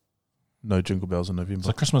Christmas, no Jingle Bells in November.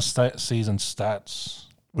 So Christmas season starts...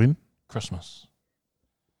 When? Christmas.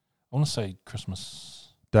 I want to say Christmas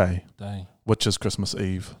Day. Which is Christmas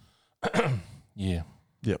Eve. Yeah.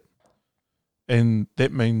 Yep. And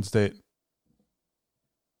that means that,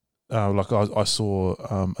 I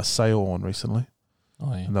saw a sale on recently.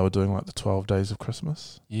 Oh, yeah. And they were doing like the 12 days of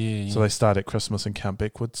Christmas. Yeah. So they start at Christmas and count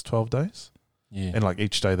backwards 12 days. Yeah. And like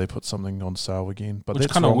each day they put something on sale again. But which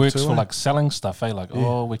kind of works for like selling stuff, eh? Like,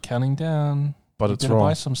 we're counting down. But you it's wrong.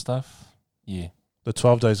 Buy some stuff. Yeah. The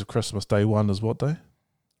 12 days of Christmas, day 1 is what day?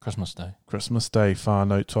 Christmas Day. Christmas Day, far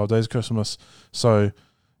note, 12 days of Christmas. So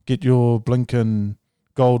get your blinking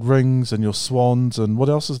gold rings and your swans and what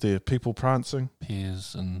else is there? People prancing?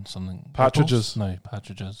 Pears and something. Partridges? Apples? No,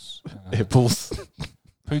 partridges. Apples.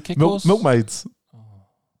 Pookickles? Milkmaids.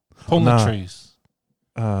 Punga trees.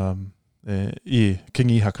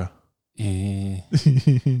 Kingi haka. Yeah.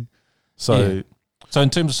 So in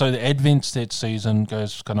terms of the Advent that season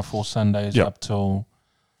goes kind of 4 Sundays up till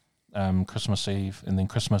Christmas Eve, and then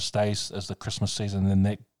Christmas Day is the Christmas season, and then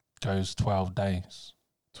that goes 12 days.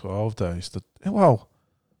 12 days. Well,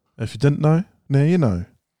 if you didn't know, now you know.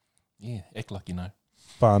 Yeah, act like you know.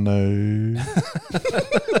 Whānau.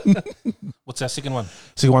 What's our second one?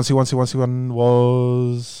 Second one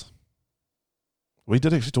was... We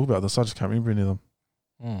did actually talk about this. I just can't remember any of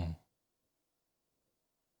them.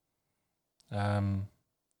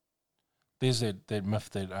 There's that myth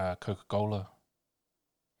that Coca-Cola...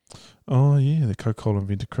 Oh, yeah, the Coca-Cola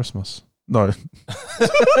invented Christmas. No.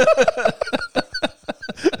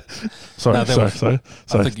 Sorry. I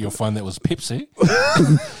think you'll find that was Pepsi.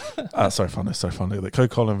 So funny. That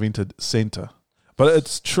Coca-Cola invented Santa. But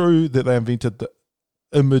it's true that they invented the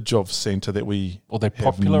image of Santa that we Or they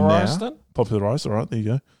popularised it? Popularised, all right, there you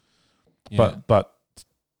go. Yeah. But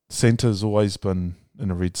Santa's always been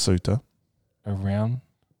in a red suitor. Around.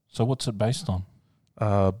 So what's it based on?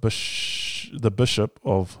 The bishop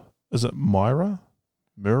of, is it Myra?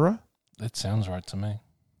 That sounds right to me.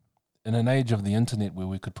 In an age of the internet where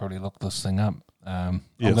we could probably look this thing up, I'm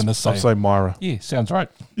going to say... I'll say Myra. Yeah, sounds right.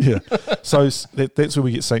 Yeah. So that's where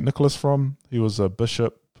we get St. Nicholas from. He was a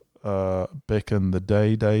bishop back in the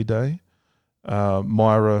day.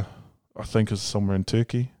 Myra, I think, is somewhere in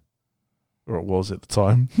Turkey. Or it was at the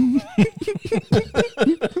time.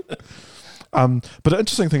 But the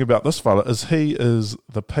interesting thing about this fella is he is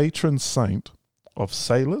the patron saint of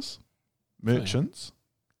sailors, merchants,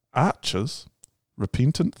 archers,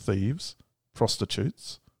 repentant thieves,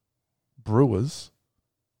 prostitutes, brewers,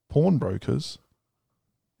 pawnbrokers,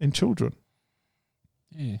 and children.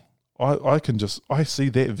 Yeah. I see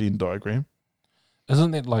that Venn diagram.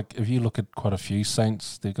 Isn't that like, if you look at quite a few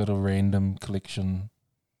saints, they've got a random collection,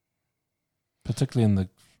 particularly in the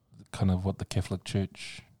kind of what the Catholic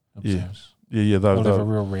Church observes. Yeah. They'll have a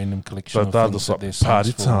real random collection of things that they're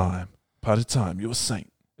saints for. Party time, you're a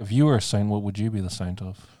saint. If you were a saint, what would you be the saint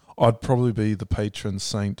of? I'd probably be the patron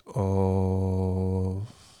saint of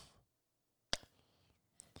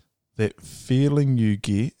that feeling you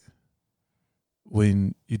get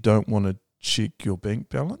when you don't want to check your bank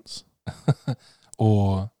balance.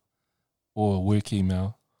 or work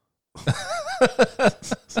email.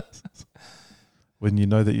 When you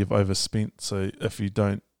know that you've overspent, so if you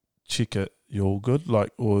don't check it, you're all good.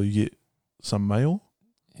 Or you get some mail,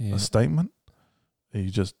 a statement, and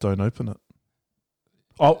you just don't open it.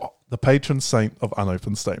 Oh, the patron saint of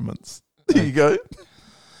unopened statements. There you go.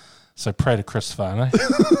 So pray to Chris Farno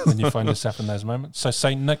when you find yourself in those moments. So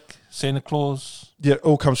Saint Nick, Santa Claus. Yeah, it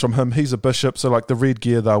all comes from him. He's a bishop, so like the red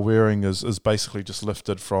gear they're wearing is basically just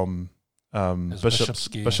lifted from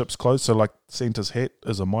bishop's clothes. So like Santa's hat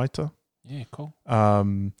is a mitre. Yeah, cool.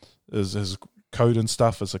 His coat and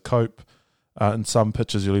stuff is a cope. In some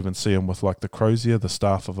pictures, you'll even see him with like the crozier, the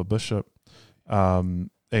staff of a bishop. And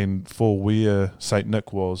for where Saint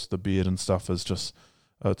Nick was, the beard and stuff is just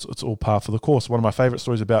it's all par for the course. One of my favourite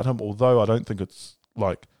stories about him, although I don't think it's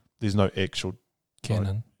like there's no actual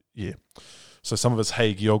canon. Yeah. So some of his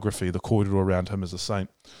hagiography, the kōrero around him as a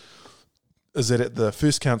saint, is that at the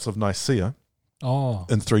First Council of Nicaea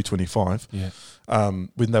in 325,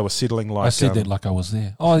 when they were settling like... I said that like I was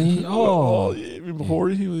there. Remember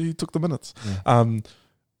Hori? He took the minutes. Yeah.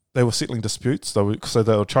 They were settling disputes, so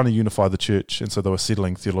they were trying to unify the church, and so they were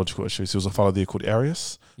settling theological issues. There was a fellow there called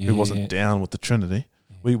Arius, who wasn't down with the Trinity.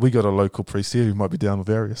 Yeah. We got a local priest here who might be down with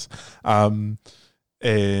Arius. And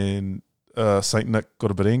St. Nick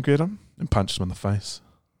got a bit angry at him and punched him in the face.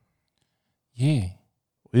 Yeah.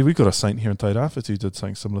 We got a saint here in Te Rāwhiti who did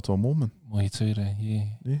something similar to a Mormon. Moiture, yeah.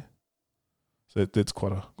 So that's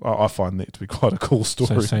I find that to be quite a cool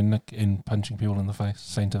story. So St. Nick in punching people in the face,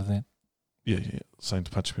 saint of that. Yeah.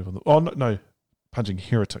 Saint punching people in the... no. Punching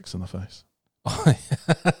heretics in the face.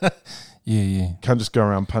 Yeah. Can't just go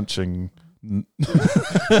around punching anyone.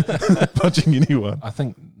 I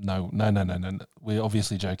think, no. We're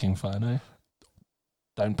obviously joking, Whānau.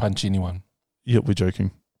 Don't punch anyone. Yeah, we're joking.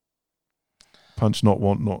 Punch not,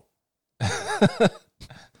 want not.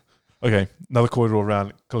 Okay, another kōrero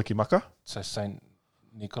around Kalikimaka. So Saint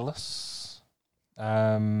Nicholas.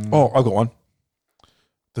 I got one.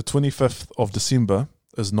 The 25th of December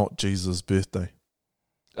is not Jesus' birthday.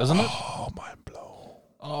 Isn't it? Oh, mind blown.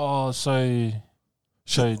 Oh, so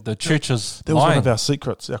the church is That was one of our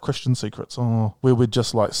secrets, our Christian secrets. Oh, where we'd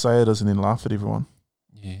just like say it is and then laugh at everyone.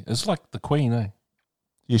 Yeah, it's like the Queen, eh?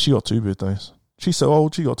 Yeah, she got 2 birthdays. She's so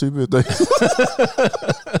old, she got 2 birthdays.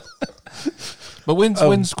 But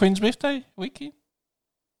when's Queen's birthday? Weekend?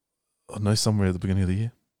 I know, somewhere at the beginning of the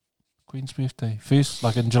year. Queen's birthday. First,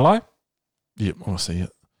 like in July? Yep, I want to see it.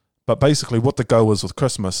 But basically what the go is with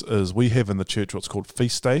Christmas is we have in the church what's called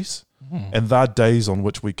feast days, and they're days on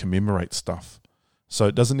which we commemorate stuff. So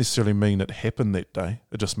it doesn't necessarily mean it happened that day.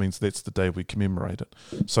 It just means that's the day we commemorate it.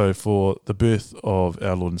 So for the birth of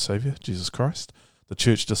our Lord and Saviour, Jesus Christ, the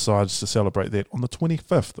church decides to celebrate that on the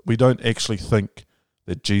 25th. We don't actually think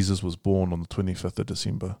that Jesus was born on the 25th of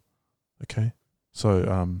December. Okay?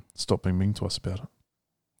 So stop being mean to us about it.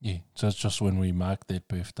 Yeah, so it's just when we mark that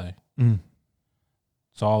birthday.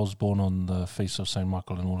 So I was born on the feast of St.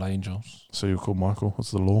 Michael and All Angels. So you're called Michael?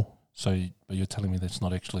 What's the law? But you're telling me that's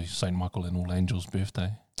not actually St. Michael and All Angels'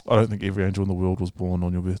 birthday? I don't think every angel in the world was born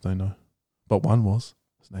on your birthday, no. But one was.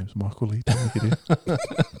 His name's Michael Lee.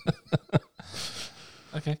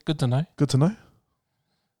 Okay, good to know. Good to know.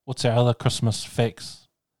 What's our other Christmas facts?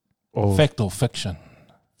 Oh, fact or fiction?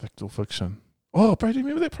 Fact or fiction. Oh, bro, do you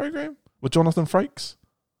remember that program with Jonathan Frakes?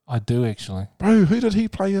 I do, actually. Bro, who did he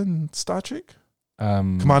play in Star Trek?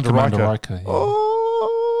 Commander Riker. Yeah.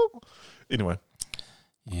 Oh! Anyway.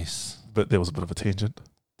 Yes. But there was a bit of a tangent.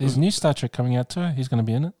 There's a new Star Trek coming out too. He's going to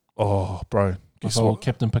be in it. Oh, bro. Guess what?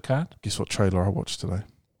 Captain Picard. Guess what trailer I watched today?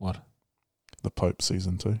 What? The Pope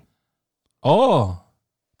season 2. Oh.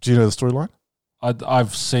 Do you know the storyline?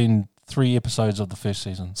 I've seen 3 episodes of the first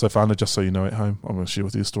season. So, Fana, just so you know at home, I'm going to share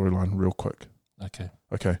with you the storyline real quick.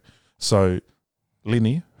 Okay. So,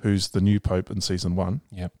 Lenny, who's the new Pope in season 1,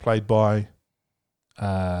 played by...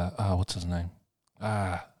 what's his name?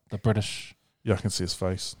 The British... Yeah, I can see his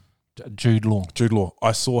face. Jude Law.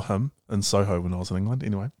 I saw him in Soho when I was in England.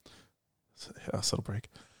 Anyway, subtle break.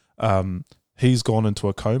 He's gone into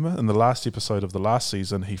a coma. In the last episode of the last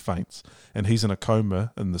season, he faints. And he's in a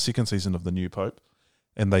coma in the second season of the new Pope.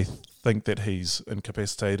 And they think that he's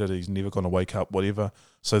incapacitated, he's never going to wake up, whatever.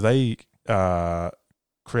 So they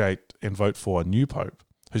create and vote for a new Pope,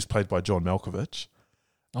 who's played by John Malkovich.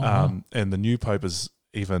 Wow. And the new Pope is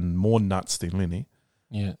even more nuts than Lenny.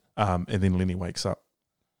 Yeah. And then Lenny wakes up.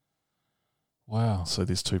 Wow. So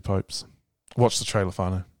there's 2 popes. Watch the trailer,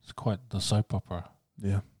 Whānau. It's quite the soap opera.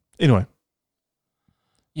 Yeah. Anyway.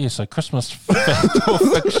 Yeah, so Christmas fact or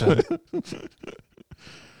fiction.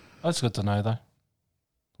 That's good to know, though.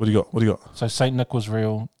 What do you got? So St. Nick was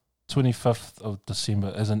real. 25th of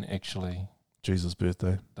December isn't actually... Jesus'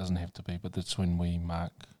 birthday. Doesn't have to be, but that's when we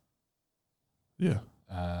mark... Yeah.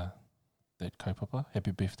 That kaupapa.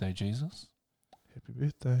 Happy birthday, Jesus. Happy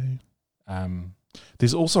birthday.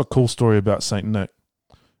 There's also a cool story about St. Nick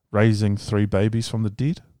raising 3 babies from the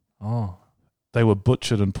dead. Oh. They were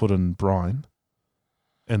butchered and put in brine.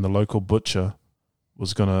 and the local butcher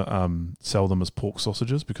was going to sell them as pork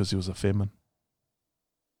sausages because he was a famine.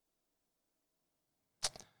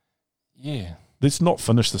 Yeah. Let's not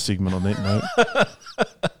finish the segment on that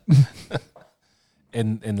note.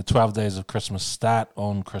 And the 12 days of Christmas start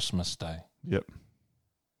on Christmas Day. Yep.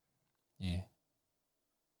 Yeah.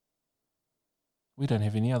 We don't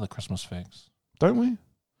have any other Christmas facts. Don't we?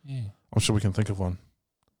 Yeah. I'm sure we can think of one.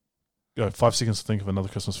 Go, 5 seconds to think of another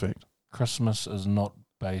Christmas fact. Christmas is not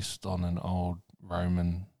based on an old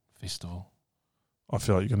Roman festival. I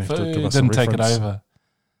feel like you're going to have to give Food us a didn't take reference. it over.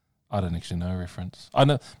 I don't actually know a reference. I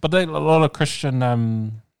know, but a lot of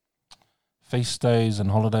Christian feast days and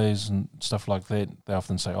holidays and stuff like that, they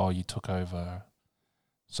often say, "Oh, you took over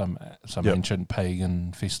some Yep. ancient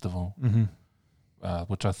pagan festival," Mm-hmm.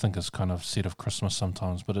 which I think is kind of said of Christmas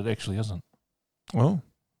sometimes, but it actually isn't. Well,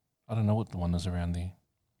 I don't know what the one is around there.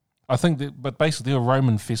 I think that, but basically, there are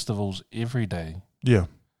Roman festivals every day. yeah,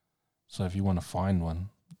 So if you want to find one,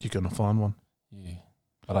 you're going to find one. yeah.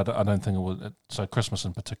 But I don't think it was. So Christmas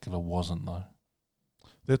in particular wasn't though.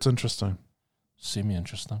 That's interesting.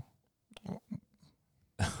 Semi-interesting.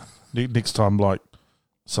 Next time, like,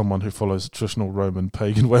 someone who follows a traditional Roman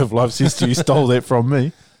pagan way of life says to you, stole that from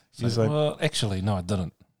me. So, You say, well, actually, no, I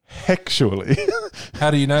didn't. actually.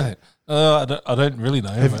 How do you know that? I don't really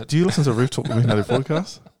know. But Do you listen to Roof Talk with Me Native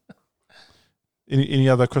podcast? Any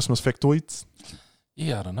other Christmas factoids?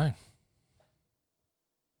 yeah, I don't know.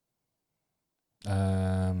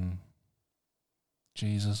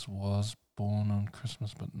 Jesus was born on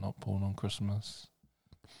Christmas, but not born on Christmas.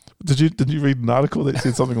 Did you read an article that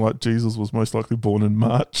said something like Jesus was most likely born in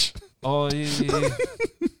March? Oh yeah.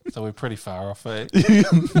 So we're pretty far off, eh?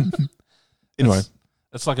 Anyway,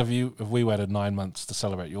 It's like if we waited 9 months to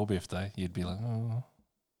celebrate your birthday, you'd be like, oh,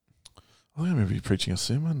 I remember you preaching a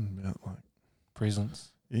sermon about, like,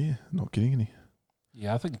 presents. yeah, not getting any.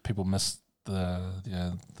 Yeah, I think people miss the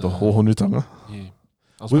Hohonutanga. Yeah,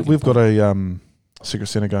 We've got a Secret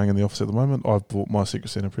Santa going in the office at the moment. I've bought my Secret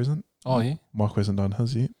Santa present. Oh yeah, Michael hasn't done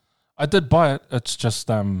his yet. I did buy it. It's just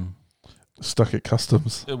Stuck at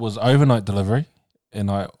customs. it was overnight delivery, and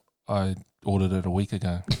I ordered it a week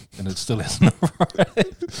ago, and it still hasn't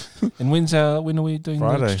arrived. And when are we doing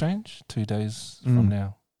Friday. the exchange? 2 days from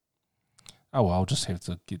now. Oh well, I'll just have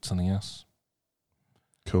to get something else.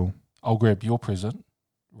 Cool. I'll grab your present,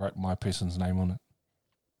 write my person's name on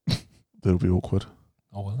it. That'll be awkward.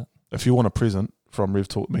 Oh, will it? If you want a present from Rev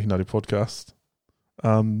Talk Mihi Nari podcast,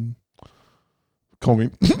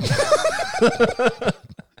 comment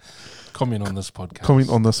Comment on this podcast. comment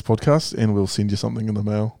on this podcast and we'll send you something in the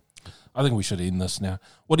mail. I think we should end this now.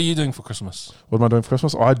 What are you doing for Christmas? What am I doing for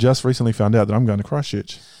Christmas? I just recently found out that I'm going to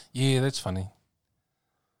Christchurch. Yeah, that's funny.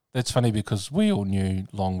 That's funny because we all knew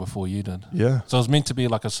long before you did. Yeah. So it was meant to be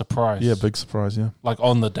like a surprise. Yeah, big surprise, yeah. Like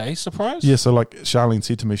on the day surprise? Yeah, so like Charlene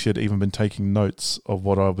said to me, she had even been taking notes of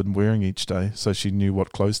what I've been wearing each day, so she knew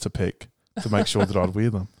what clothes to pick to make sure that I'd wear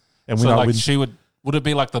them. And So when like she would it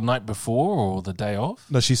be like the night before or the day of?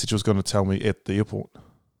 no, she said she was going to tell me at the airport.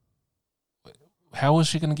 How was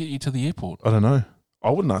she going to get you to the airport? I don't know. I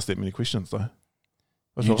wouldn't ask that many questions though.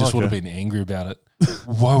 I You felt just like would have been angry about it.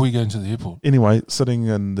 Why are we going to the airport? Anyway, sitting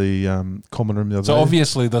in the common room the other So day.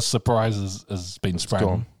 obviously the surprise has been It's sprung.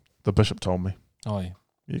 gone. The bishop told me. Oh yeah.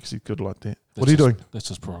 Yeah, because he's good like that. That's What are you his- doing? That's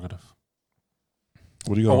his prerogative.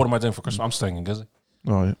 What do you Oh, got? what am I doing for Christmas? I'm staying in Gizzy.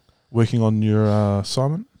 Oh, yeah. Working on your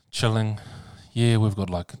assignment? Chilling. Yeah, we've got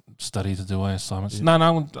like study to do, assignments. Yeah.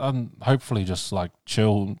 No, I'm hopefully just like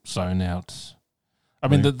chill, zone out. I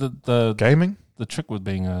mean, Yeah. the Gaming? trick with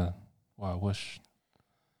being I wish,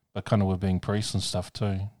 but kind of with being priest and stuff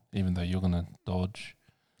too, even though you're going to dodge,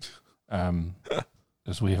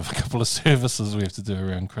 is we have a couple of services we have to do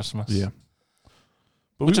around Christmas. Yeah.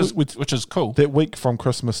 But Which is cool. that week from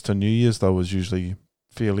Christmas to New Year's, though, was usually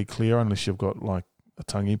fairly clear, unless you've got like a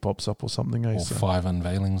tangi pops up or something. Or So, 5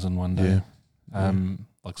 unveilings in one day. yeah.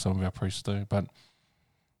 Like some of our priests do. But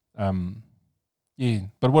yeah.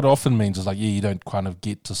 But what it often means is like, yeah, you don't kind of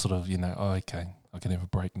get to sort of, oh, okay, I can have a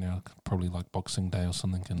break now, probably like Boxing Day or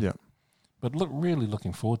something. Yeah. But really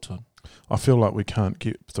looking forward to it. I feel like we can't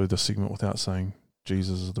get through this segment without saying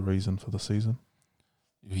Jesus is the reason for the season.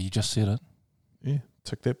 You just said it. Yeah,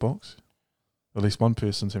 tick that box. At least one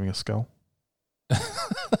person's having a skull.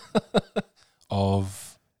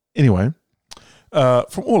 Anyway,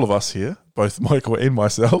 from all of us here, both Michael and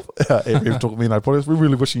myself, at Rev Talk Me No Podcast, we're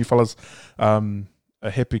really wishing you fellas a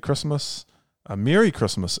happy Christmas, a Merry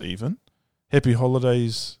Christmas even, happy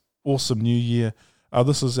holidays, awesome New Year.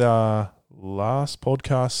 This is our last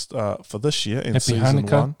podcast for this year and Happy season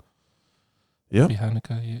Hanukkah. 1. Yep. Happy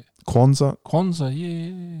Hanukkah, yeah. Kwanzaa. Kwanzaa,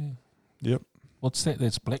 yeah. Yep. What's that?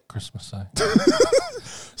 That's Black Christmas, eh?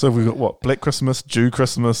 So we've got what? Black Christmas, Jew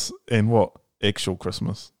Christmas, and what? Actual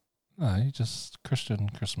Christmas. No, just Christian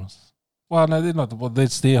Christmas. Well, no, they're not. Well,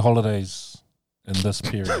 that's their holidays in this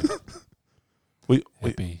period.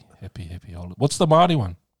 Happy holiday. What's the Māori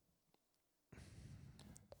one?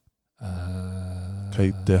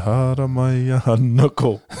 Kei te hara mai ana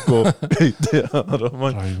ko kei te hara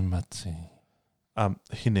mai. Raumati.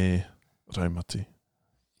 Hine raumati.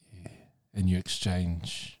 Yeah. And you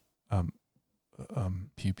exchange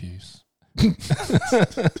pew-pews.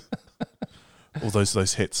 All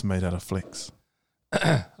those hats made out of flex.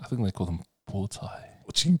 I think they call them portai.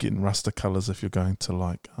 Which you can get in Rasta colours if you're going to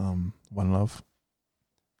like One Love.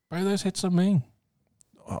 Bro, those hats are mean.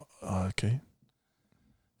 Okay.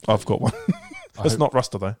 I've got one. It's not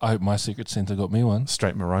Rasta though. I hope my Secret Santa got me one.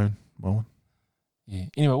 Straight maroon. My one. Yeah.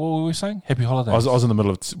 Anyway, what were we saying? Happy holidays. I was in the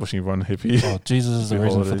middle of wishing everyone happy. Oh, Jesus is the happy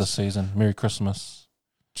reason holidays. for the season. Merry Christmas.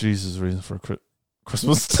 Jesus is the reason for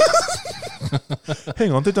Christmas.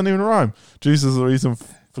 Hang on, that doesn't even rhyme. Jesus is the reason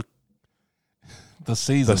for The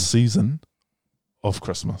season. the season of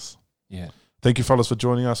Christmas. Yeah. Thank you, fellas, for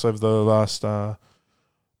joining us over the last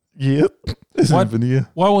year. It's What? been a year.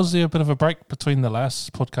 Why was there a bit of a break between the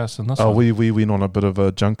last podcast and this Oh, one? we went on a bit of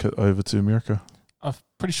a junket over to America. I'm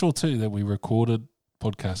pretty sure too that we recorded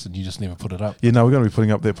podcasts and you just never put it up. Yeah, no, we're going to be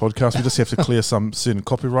putting up that podcast. We just have to clear some certain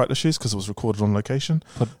copyright issues because it was recorded on location.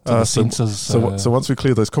 Put to the censors. So once we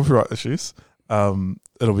clear those copyright issues,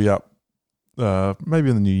 it'll be up maybe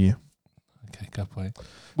in the new year. Okay, good point.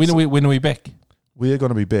 When are we back? We are going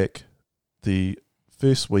to be back the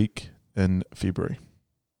first week in February.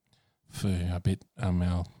 I bet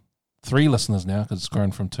our 3 listeners now, because it's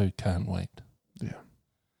grown from 2, can't wait. Yeah.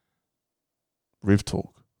 Rev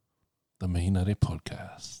Talk. The Mihinare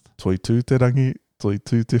Podcast. Toi tū te rangi, toi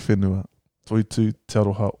tū te whenua, toi tū te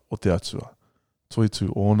aroha o te atua, toi tū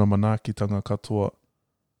ōna manaakitanga katoa,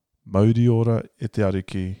 mauri ora e te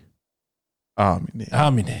ariki, āmine.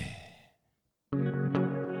 Āmine.